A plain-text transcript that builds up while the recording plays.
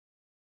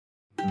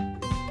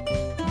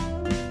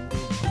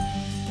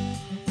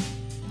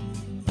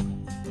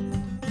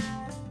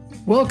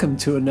Welcome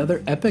to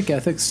another Epic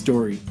Ethics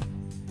story,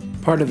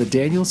 part of the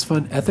Daniel's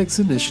Fun Ethics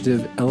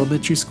Initiative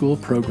Elementary School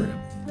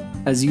program.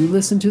 As you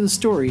listen to the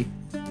story,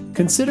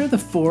 consider the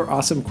 4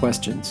 awesome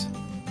questions,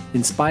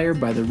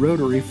 inspired by the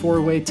Rotary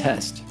 4-way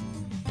test.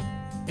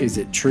 Is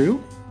it true?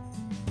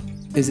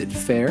 Is it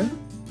fair?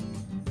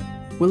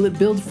 Will it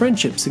build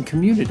friendships and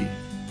community?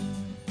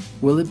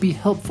 Will it be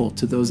helpful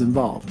to those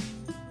involved?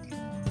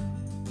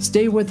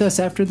 Stay with us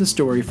after the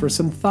story for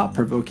some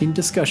thought-provoking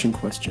discussion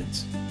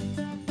questions.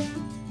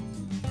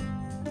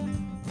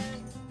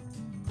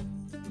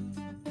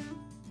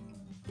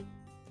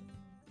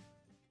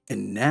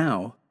 And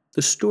now,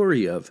 the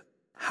story of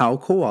How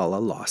Koala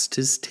Lost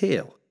His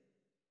Tail,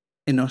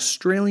 an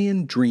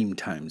Australian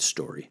Dreamtime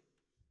story.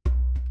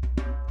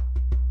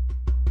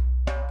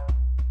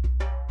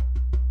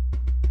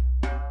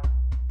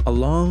 A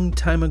long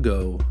time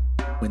ago,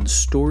 when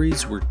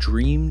stories were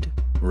dreamed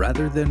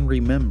rather than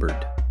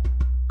remembered,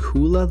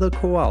 Koala the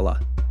Koala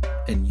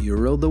and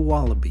Euro the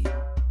Wallaby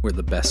were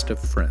the best of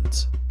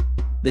friends.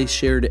 They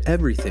shared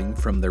everything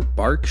from their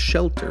bark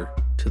shelter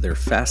to their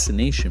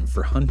fascination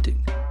for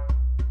hunting.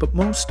 But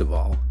most of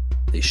all,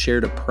 they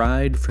shared a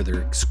pride for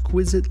their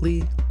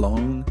exquisitely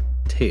long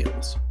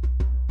tails.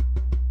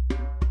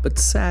 But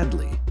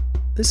sadly,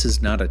 this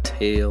is not a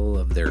tale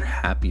of their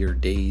happier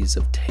days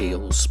of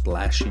tails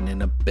splashing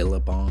in a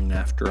billabong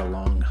after a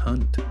long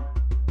hunt.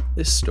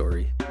 This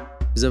story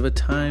is of a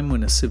time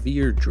when a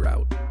severe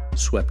drought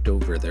swept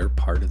over their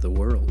part of the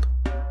world.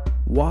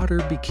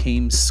 Water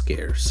became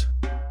scarce,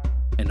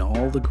 and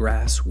all the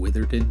grass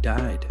withered and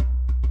died.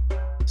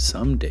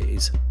 Some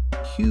days,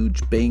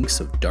 huge banks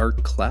of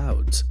dark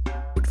clouds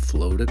would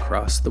float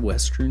across the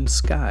western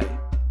sky,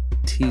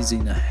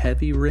 teasing a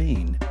heavy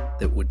rain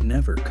that would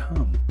never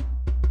come.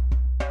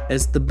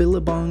 As the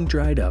billabong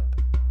dried up,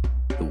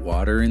 the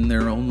water in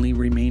their only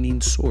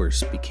remaining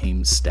source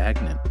became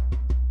stagnant,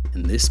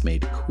 and this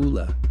made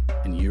Koala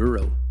and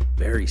Euro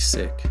very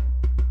sick.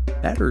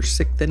 "Better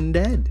sick than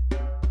dead,"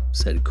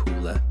 said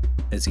Koala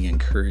as he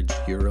encouraged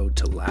Euro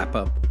to lap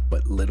up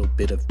what little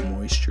bit of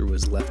moisture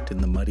was left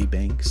in the muddy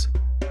banks.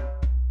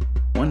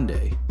 One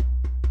day,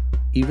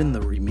 even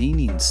the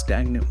remaining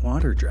stagnant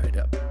water dried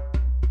up,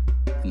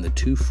 and the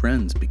two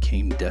friends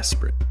became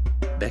desperate,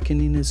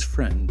 beckoning his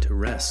friend to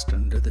rest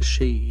under the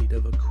shade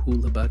of a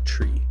coolabah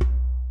tree.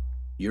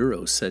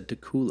 Euro said to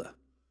Koala,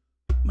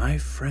 "My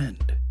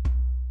friend,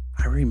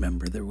 I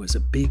remember there was a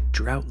big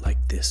drought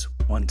like this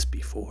once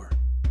before.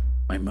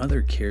 My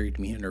mother carried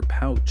me in her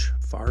pouch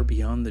far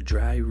beyond the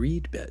dry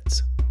reed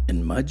beds,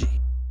 and Mudgy.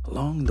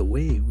 Along the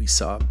way we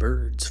saw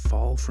birds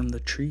fall from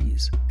the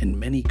trees, and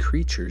many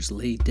creatures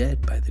lay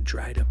dead by the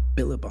dried-up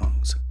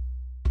billabongs.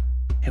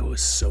 It was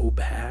so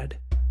bad,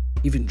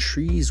 even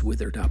trees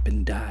withered up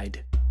and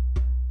died.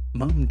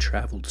 Mum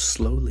traveled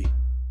slowly.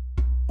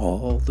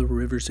 All the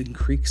rivers and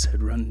creeks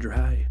had run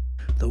dry,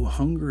 though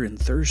hunger and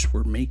thirst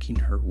were making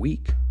her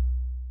weak.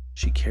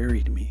 She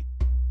carried me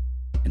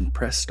and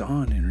pressed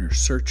on in her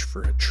search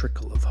for a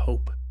trickle of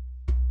hope.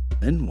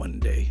 Then one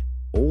day,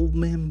 Old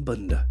Man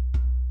Bunda,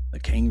 the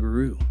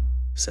kangaroo,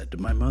 said to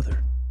my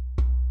mother,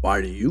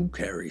 'Why do you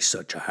carry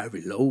such a heavy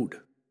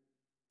load?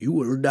 You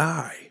will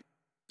die.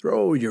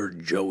 Throw your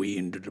Joey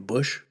into the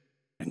bush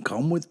and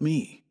come with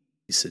me,'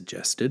 he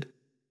suggested.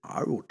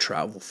 'I will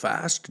travel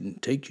fast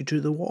and take you to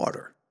the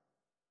water.'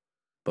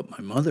 But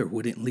my mother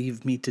wouldn't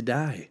leave me to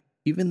die,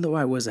 even though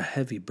I was a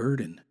heavy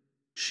burden.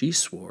 She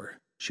swore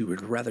she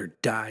would rather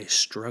die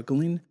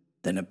struggling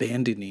than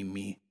abandoning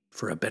me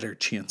for a better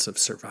chance of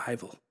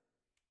survival.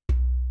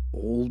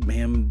 Old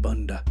Man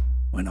Bunda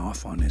went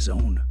off on his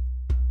own,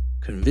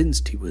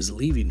 convinced he was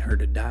leaving her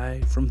to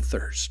die from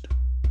thirst.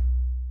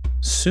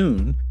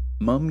 Soon,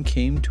 Mum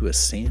came to a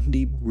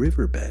sandy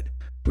riverbed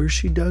where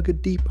she dug a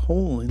deep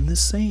hole in the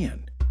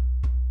sand.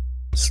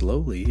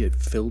 Slowly, it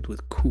filled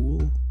with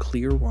cool,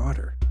 clear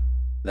water.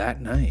 That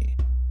night,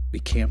 we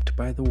camped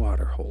by the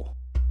water hole.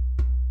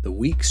 The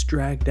weeks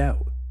dragged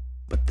out,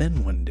 but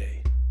then one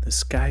day, the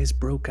skies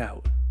broke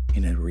out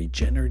in a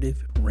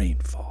regenerative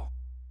rainfall.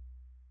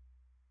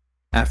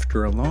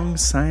 After a long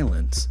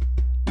silence,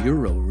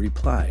 Euro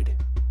replied,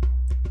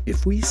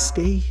 "If we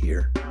stay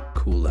here,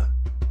 Koala,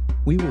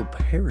 we will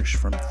perish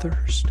from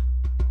thirst.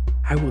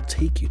 I will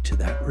take you to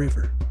that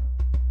river.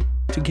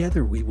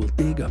 Together we will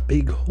dig a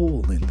big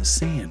hole in the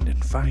sand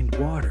and find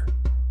water."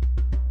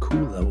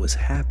 Koala was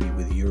happy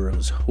with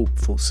Euro's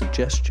hopeful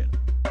suggestion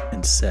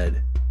and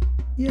said,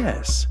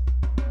 "Yes,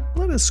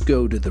 let us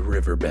go to the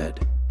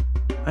riverbed.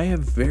 I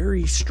have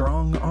very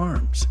strong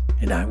arms,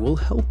 and I will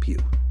help you."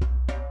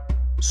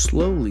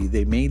 Slowly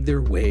they made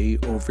their way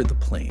over the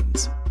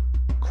plains,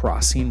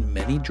 crossing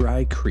many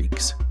dry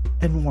creeks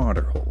and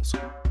waterholes.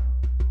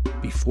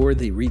 Before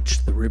they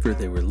reached the river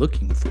they were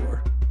looking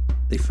for,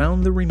 they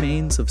found the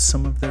remains of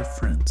some of their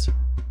friends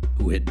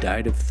who had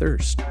died of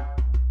thirst.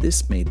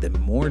 This made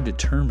them more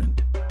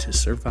determined to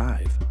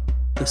survive.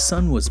 The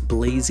sun was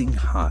blazing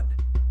hot,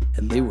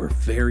 and they were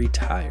very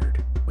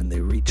tired when they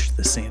reached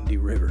the sandy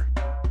river.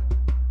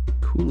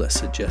 Koala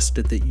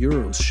suggested that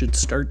Euros should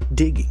start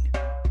digging.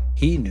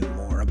 He knew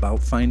more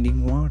about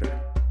finding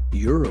water.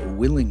 Euro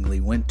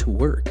willingly went to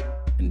work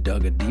and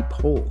dug a deep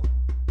hole,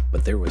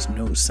 but there was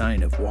no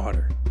sign of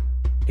water.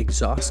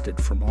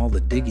 Exhausted from all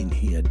the digging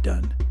he had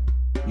done,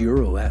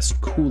 Euro asked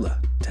Koala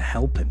to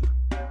help him.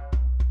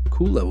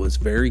 Koala was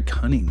very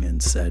cunning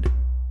and said,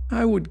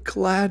 "I would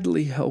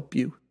gladly help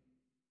you,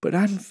 but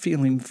I'm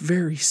feeling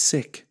very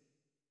sick.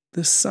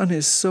 The sun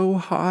is so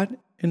hot,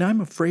 and I'm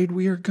afraid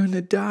we are going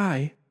to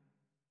die."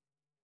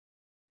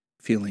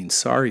 Feeling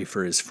sorry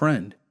for his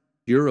friend,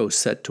 Euro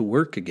set to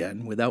work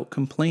again without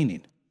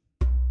complaining.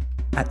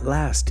 At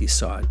last he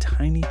saw a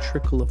tiny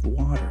trickle of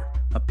water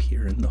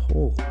appear in the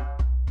hole.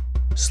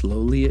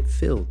 Slowly it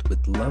filled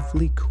with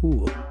lovely,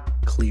 cool,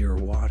 clear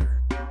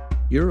water.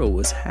 Euro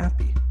was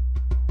happy.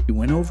 He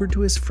went over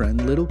to his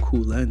friend little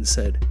Koala and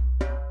said,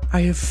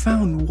 "I have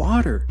found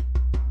water.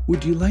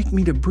 Would you like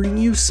me to bring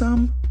you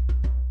some?"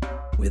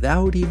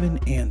 Without even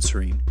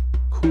answering,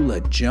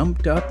 Koala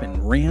jumped up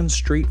and ran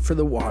straight for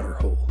the water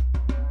hole.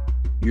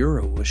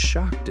 Euro was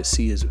shocked to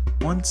see his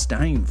once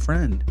dying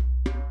friend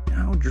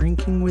now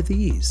drinking with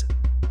ease,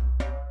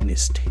 and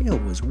his tail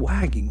was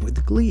wagging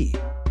with glee.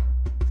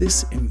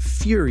 This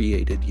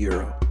infuriated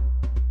Euro.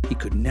 He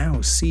could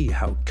now see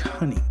how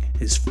cunning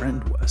his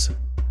friend was.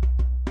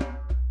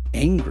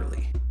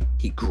 Angrily,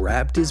 he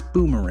grabbed his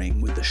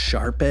boomerang with the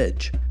sharp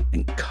edge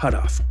and cut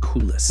off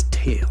Koala's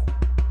tail.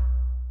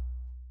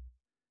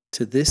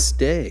 To this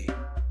day,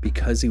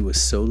 because he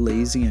was so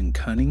lazy and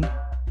cunning,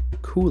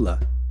 Koala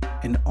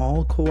and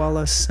all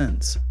koalas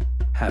since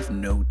have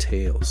no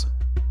tails.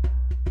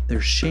 Their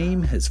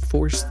shame has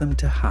forced them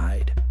to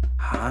hide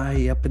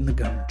high up in the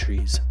gum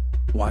trees,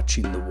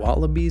 watching the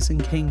wallabies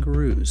and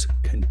kangaroos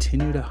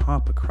continue to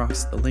hop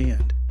across the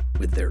land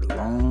with their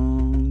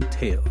long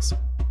tails.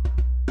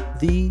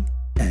 The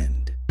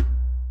end.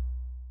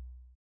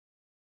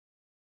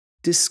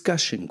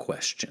 Discussion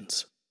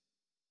questions.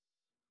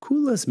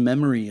 Koala's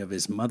memory of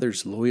his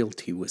mother's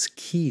loyalty was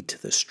key to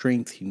the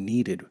strength he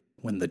needed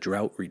when the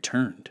drought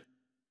returned.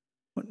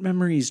 What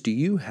memories do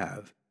you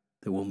have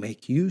that will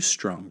make you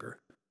stronger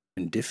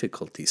when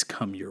difficulties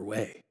come your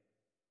way?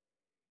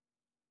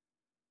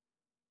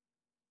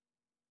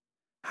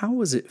 How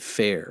was it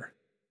fair,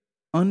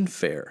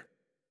 unfair,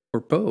 or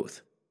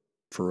both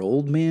for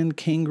Old Man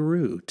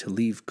Kangaroo to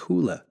leave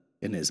Koala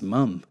and his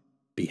mum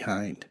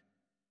behind?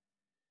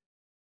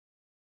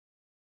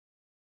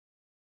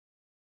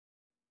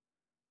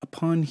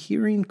 Upon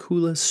hearing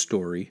Koala's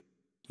story,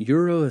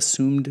 Euro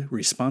assumed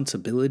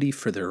responsibility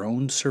for their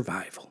own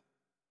survival.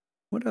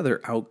 What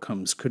other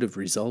outcomes could have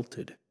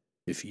resulted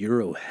if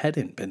Euro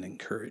hadn't been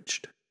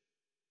encouraged?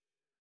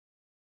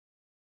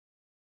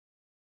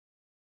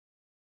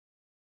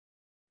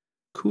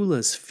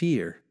 Koala's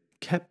fear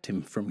kept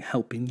him from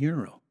helping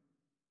Euro.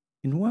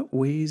 In what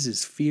ways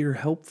is fear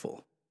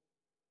helpful?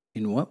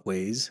 In what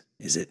ways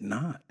is it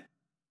not?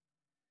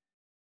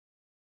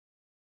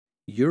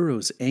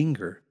 Euro's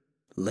anger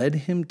led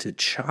him to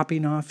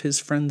chopping off his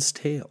friend's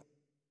tail.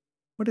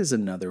 What is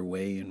another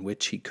way in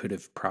which he could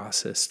have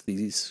processed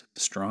these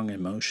strong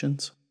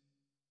emotions?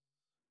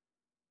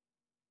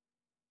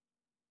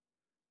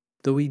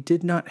 Though he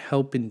did not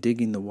help in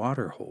digging the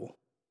water hole,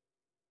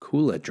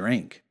 Koala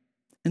drank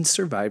and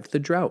survived the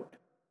drought.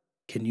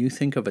 Can you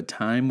think of a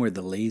time where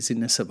the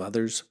laziness of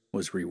others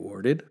was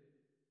rewarded?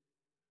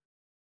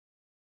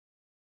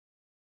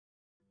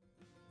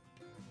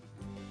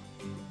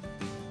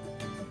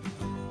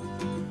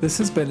 This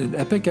has been an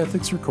Epic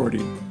Ethics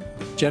recording,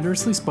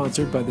 generously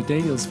sponsored by the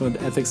Daniels Fund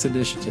Ethics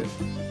Initiative.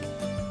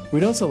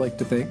 We'd also like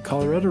to thank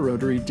Colorado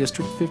Rotary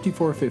District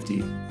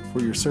 5450 for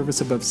your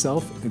service above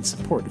self and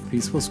support of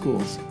peaceful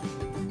schools.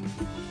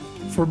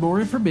 For more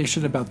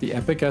information about the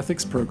Epic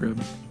Ethics program,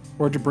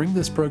 or to bring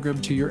this program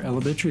to your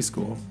elementary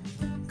school,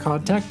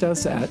 contact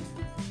us at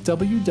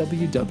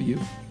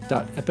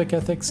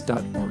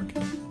www.epicethics.org.